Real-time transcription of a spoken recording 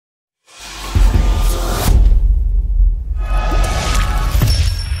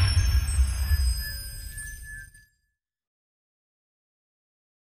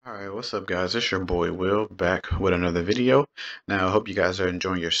Alright, what's up guys? It's your boy Will back with another video. Now I hope you guys are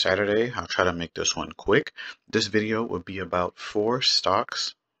enjoying your Saturday. I'll try to make this one quick. This video will be about 4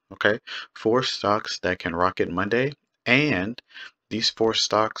 stocks, okay? 4 stocks that can rocket Monday, and these 4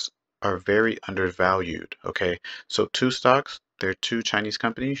 stocks are very undervalued, okay? So 2 stocks, they're 2 Chinese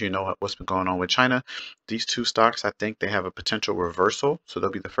companies. You know what's been going on with China. These 2 stocks, I think they have a potential reversal. So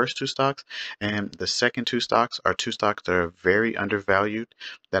they'll be the first 2 stocks. And the second 2 stocks are 2 stocks that are very undervalued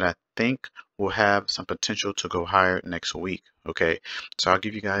that I think will have some potential to go higher next week. Okay, so I'll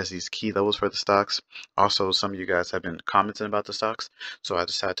give you guys these key levels for the stocks. Also, some of you guys have been commenting about the stocks, so I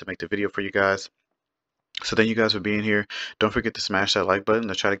decided to make the video for you guys. So thank you guys for being here. Don't forget to smash that like button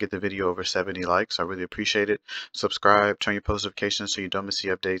to try to get the video over 70 likes. I really appreciate it. Subscribe, turn your post notifications so you don't miss the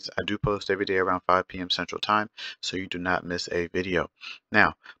updates. I do post every day around 5 p.m. Central Time, so you do not miss a video.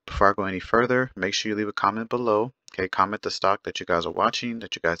 Now, before I go any further, make sure you leave a comment below. Okay, comment the stock that you guys are watching,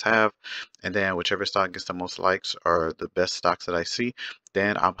 that you guys have, and then whichever stock gets the most likes or the best stocks that I see,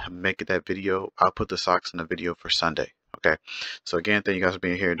 then I'll make that video. I'll put the stocks in the video for Sunday. Okay, so again, thank you guys for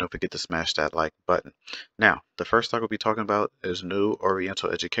being here. Don't forget to smash that like button. Now, the first stock we'll be talking about is New Oriental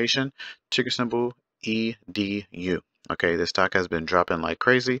Education, ticker symbol EDU. Okay, this stock has been dropping like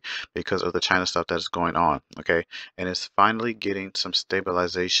crazy because of the China stuff that is going on. Okay, and it's finally getting some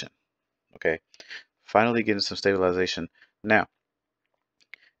stabilization. Okay, finally getting some stabilization. Now,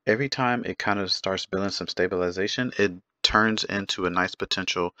 every time it kind of starts building some stabilization, it turns into a nice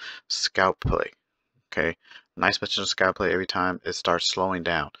potential scalp play. Okay, nice potential scalp play every time it starts slowing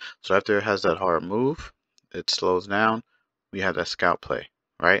down. So after it has that hard move, it slows down, we have that scalp play,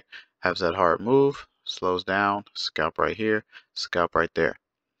 right? Has that hard move, slows down, scalp right here, scalp right there.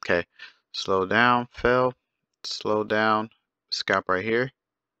 Okay, slow down, fell, slow down, scalp right here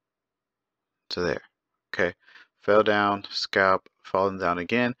to there. Okay, fell down, scalp, falling down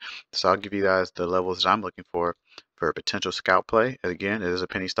again. So I'll give you guys the levels that I'm looking for a potential scalp play. And again, it is a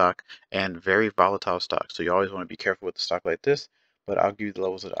penny stock and very volatile stock. So you always want to be careful with the stock like this, but I'll give you the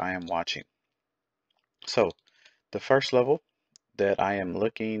levels that I am watching. So the first level that I am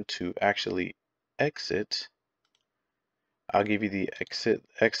looking to actually exit, I'll give you the exit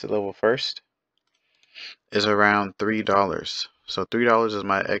level first, is around $3. So $3 is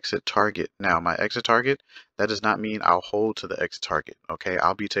my exit target. Now my exit target, that does not mean I'll hold to the exit target. Okay,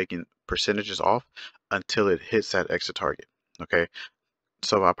 I'll be taking percentages off until it hits that exit target. Okay,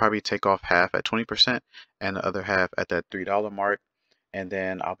 so I'll probably take off half at 20% and the other half at that $3 mark, and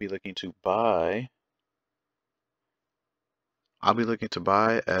then I'll be looking to buy. I'll be looking to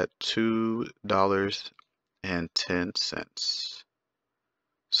buy at $2.10.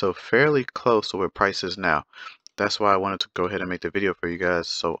 So fairly close to where price is now. That's why I wanted to go ahead and make the video for you guys.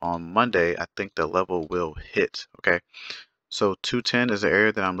 So on Monday, I think the level will hit. Okay, so 210 is the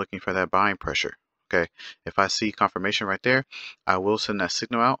area that I'm looking for that buying pressure. Okay, if I see confirmation right there, I will send that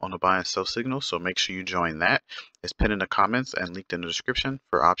signal out on the buy and sell signal. So make sure you join that. It's pinned in the comments and linked in the description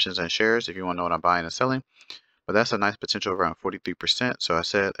for options and shares if you want to know what I'm buying and selling. But that's a nice potential around 43%. So I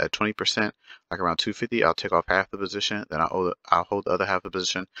said at 20%, like around 250, I'll take off half the position. Then I'll hold the other half of the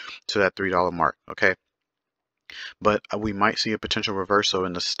position to that $3 mark. Okay. But we might see a potential reversal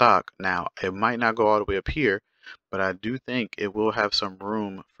in the stock. Now, it might not go all the way up here, but I do think it will have some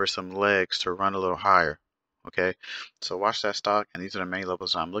room for some legs to run a little higher. Okay, so watch that stock, and these are the main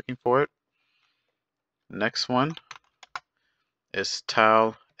levels I'm looking for it. Next one is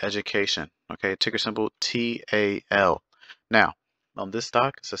TAL Education. Okay, ticker symbol TAL. Now, on this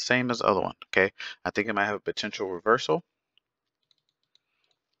stock, it's the same as the other one. Okay, I think it might have a potential reversal.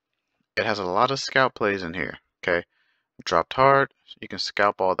 It has a lot of scalp plays in here. Okay, dropped hard, you can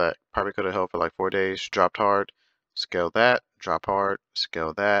scalp all that. Probably could have held for like 4 days. Dropped hard, scale that, drop hard,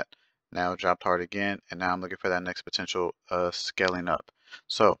 scale that. Now dropped hard again, and now I'm looking for that next potential scaling up.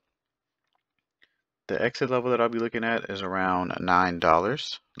 So the exit level that I'll be looking at is around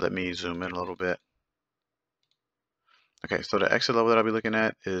 $9. Let me zoom in a little bit. Okay, so the exit level that I'll be looking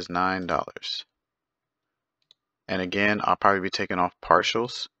at is $9. And again, I'll probably be taking off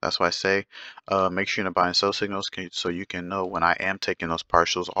partials. That's why I say make sure you're buy and sell signals so you can know when I am taking those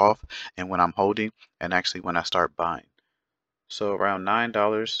partials off and when I'm holding and actually when I start buying. So around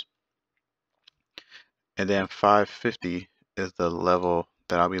 $9, and then $5.50 is the level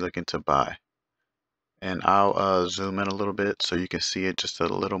that I'll be looking to buy. And I'll zoom in a little bit so you can see it just a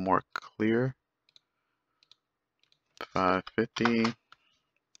little more clear. $5.50.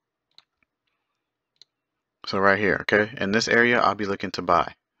 So right here, okay, in this area, I'll be looking to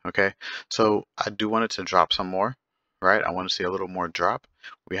buy, okay? So I do want it to drop some more, right? I want to see a little more drop.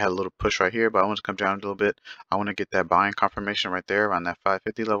 We had a little push right here, but I want to come down a little bit. I want to get that buying confirmation right there around that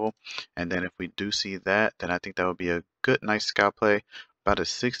 550 level. And then if we do see that, then I think that would be a good, nice scalp play, about a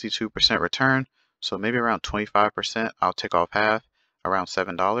 62% return. So maybe around 25%, I'll take off half, around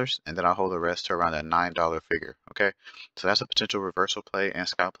 $7, and then I'll hold the rest to around that $9 figure, okay? So that's a potential reversal play and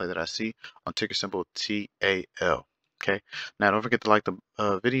scalp play that I see on ticker symbol TAL. Okay, now don't forget to like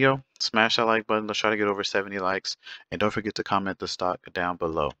the video, smash that like button. Let's try to get over 70 likes, and don't forget to comment the stock down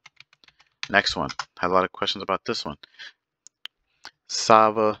below. Next one, had a lot of questions about this one.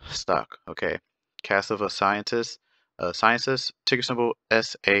 Sava stock, okay, Cassava Sciences, ticker symbol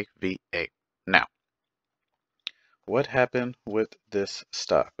SAVA. Now, what happened with this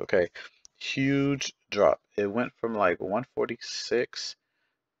stock? Okay, huge drop. It went from like 146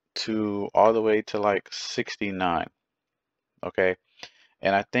 to all the way to like 69. Okay,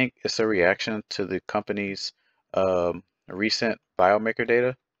 and I think it's a reaction to the company's recent biomaker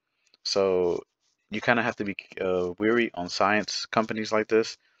data. So you kind of have to be weary on science companies like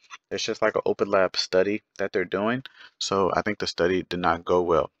this. It's just like an open lab study that they're doing. So I think the study did not go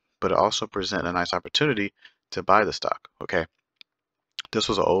well, but it also presented a nice opportunity to buy the stock. Okay, this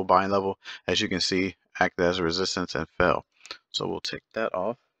was an old buying level, as you can see, acted as a resistance and fell. So we'll take that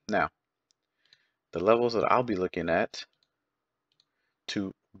off. Now, the levels that I'll be looking at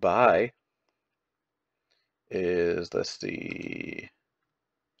to buy is, let's see.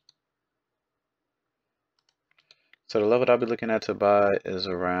 So the level that I'll be looking at to buy is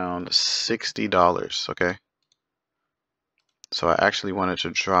around $60, okay? So I actually wanted to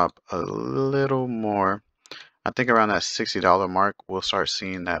drop a little more. I think around that $60 mark, we'll start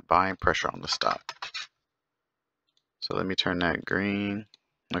seeing that buying pressure on the stock. So let me turn that green.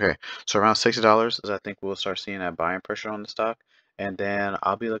 Okay, so around $60 is I think we'll start seeing that buying pressure on the stock. And then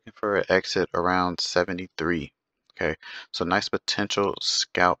I'll be looking for an exit around 73. Okay, so nice potential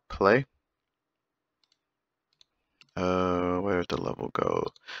scalp play. Where's the level go?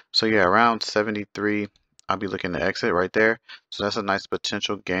 So yeah, around 73, I'll be looking to exit right there. So that's a nice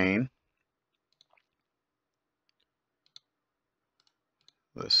potential gain.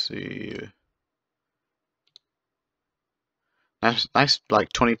 Let's see. Nice like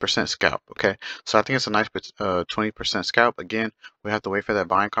 20% scalp. Okay, so I think it's a nice 20% scalp. Again, we have to wait for that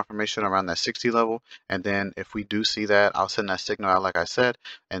buying confirmation around that 60 level, and then if we do see that, I'll send that signal out like I said,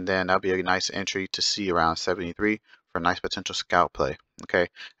 and then that'll be a nice entry to see around 73 for a nice potential scalp play. Okay,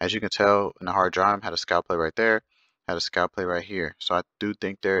 as you can tell in the hard drive, had a scalp play right there, had a scalp play right here. So I do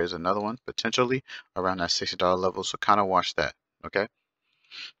think there is another one potentially around that $60 level. So kind of watch that. Okay.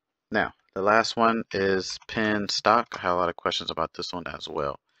 Now, the last one is Penn stock. I have a lot of questions about this one as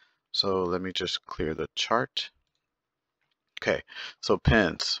well. So let me just clear the chart. Okay, so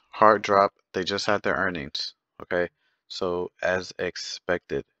Penn's hard drop. They just had their earnings. Okay, so as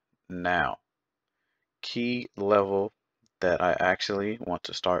expected. Now, key level that I actually want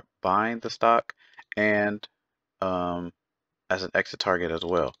to start buying the stock and as an exit target as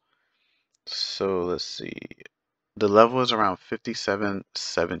well. So let's see. The level is around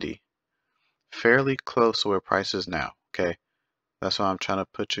 57.70. Fairly close to where price is now. Okay, that's why I'm trying to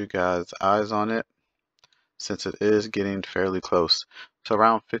put you guys eyes on it since it is getting fairly close. So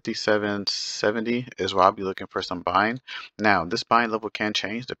around 57.70 is where I'll be looking for some buying. Now this buying level can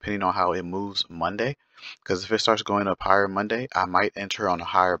change depending on how it moves Monday, because if it starts going up higher Monday, I might enter on a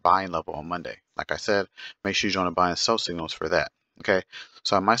higher buying level on Monday. Like I said, make sure you join the buy and sell signals for that. Okay,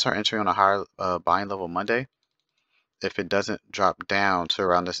 so I might start entering on a higher buying level Monday if it doesn't drop down to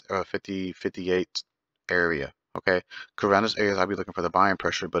around this 50, 58 area. Okay, because around this area, I'll be looking for the buying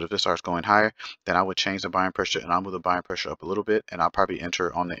pressure. But if it starts going higher, then I would change the buying pressure and I'll move the buying pressure up a little bit, and I'll probably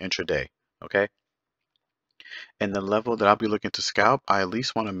enter on the intraday. Okay, and the level that I'll be looking to scalp, I at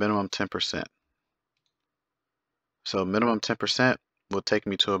least want a minimum 10%. So minimum 10% will take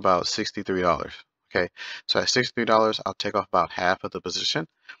me to about $63. Okay, so at $63, I'll take off about half of the position,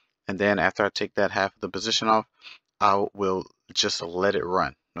 and then after I take that half of the position off, I will just let it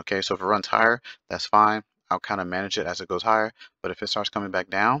run. Okay, so if it runs higher, that's fine. I'll kind of manage it as it goes higher. But if it starts coming back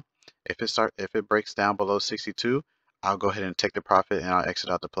down, if it breaks down below 62, I'll go ahead and take the profit and I'll exit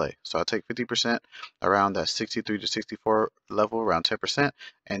out the play. So I'll take 50% around that 63 to 64 level, around 10%,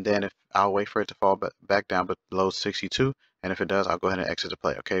 and then if I'll wait for it to fall back down below 62, and if it does, I'll go ahead and exit the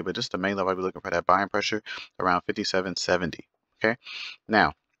play. Okay, but just the main level I'll be looking for that buying pressure around 57.70. Okay,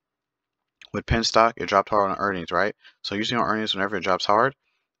 now with Penn stock, it dropped hard on earnings, right? So usually on earnings, whenever it drops hard,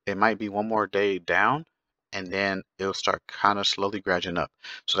 it might be one more day down, and then it'll start kind of slowly graduating up.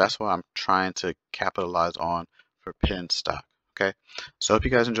 So that's what I'm trying to capitalize on for Penn stock. Okay, so I hope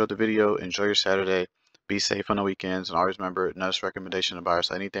you guys enjoyed the video. Enjoy your Saturday. Be safe on the weekends, and always remember, no recommendation to buy or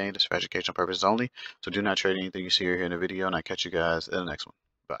sell anything. This is for educational purposes only. So do not trade anything you see or hear in the video, and I'll catch you guys in the next one.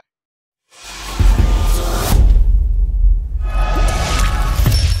 Bye.